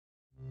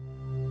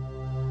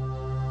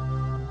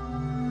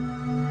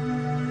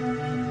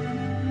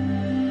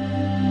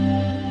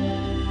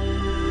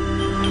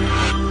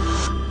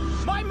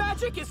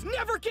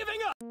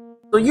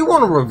So you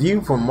want a review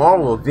for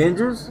Marvel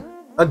Avengers?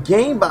 A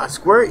game by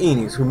Square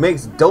Enix, who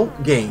makes dope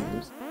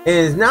games and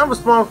is now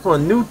responsible for a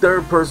new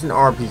third-person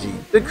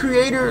RPG. The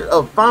creator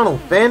of Final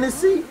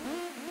Fantasy?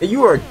 And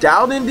you are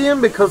doubting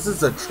them because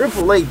it's a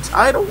AAA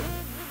title?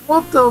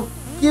 What the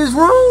f is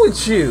wrong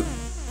with you?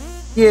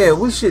 Yeah,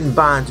 we shouldn't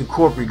buy into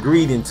corporate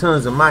greed and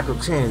tons of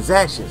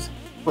microtransactions,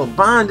 but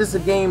buying this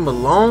game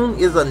alone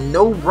is a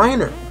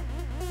no-brainer.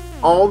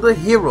 All the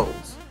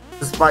heroes,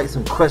 despite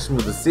some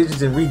questionable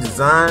decisions and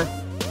redesign,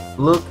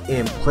 look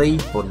and play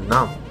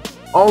phenomenal.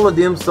 All of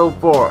them so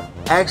far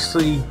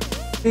actually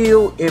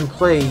feel and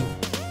play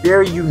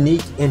very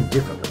unique and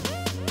differently.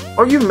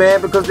 Are you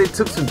mad because they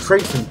took some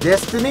traits from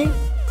Destiny?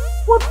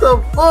 What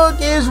the fuck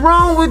is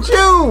wrong with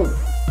you?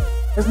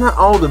 It's not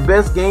all the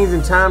best games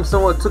in time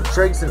somewhat took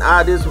traits and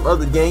ideas from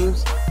other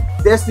games.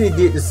 Destiny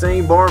did the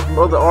same, borrowing from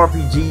other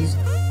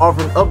RPGs,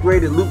 offering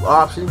upgraded loot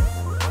options.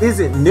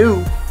 Isn't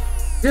new,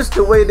 just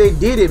the way they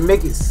did it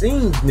make it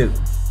seem new.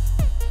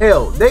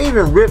 Hell, they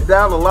even ripped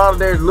out a lot of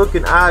their look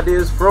and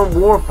ideas from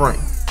Warframe.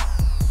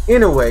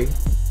 Anyway,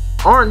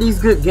 aren't these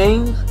good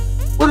games?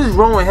 What is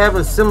wrong with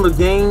having similar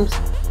games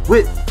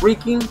with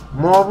freaking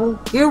Marvel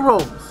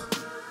heroes?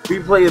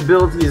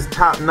 Replayability is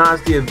top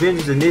notch. The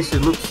Avengers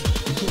initiative looks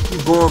to keep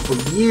you going for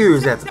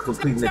years after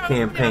completing the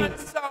campaign.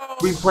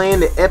 Replaying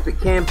the epic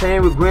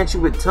campaign will grant you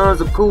with tons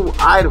of cool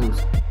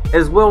items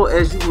as well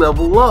as you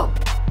level up.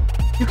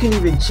 You can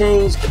even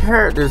change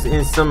characters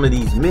in some of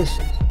these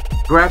missions.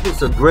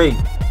 Graphics are great,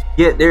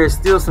 yet there is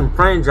still some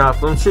frame drops,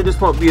 so I'm sure this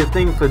won't be a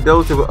thing for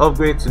those that will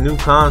upgrade to new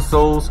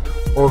consoles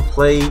or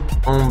play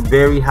on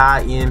very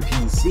high-end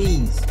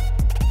PCs.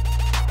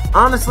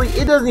 Honestly,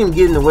 it doesn't even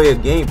get in the way of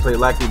gameplay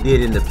like it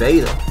did in the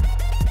beta.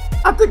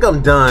 I think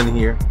I'm done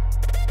here.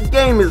 The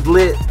game is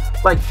lit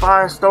like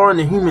Firestar and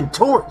the Human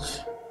Torch.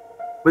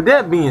 With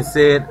that being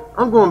said,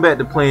 I'm going back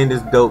to playing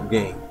this dope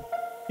game.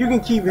 You can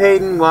keep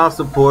hating while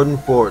supporting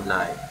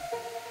Fortnite.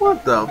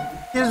 What the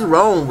f is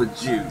wrong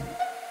with you?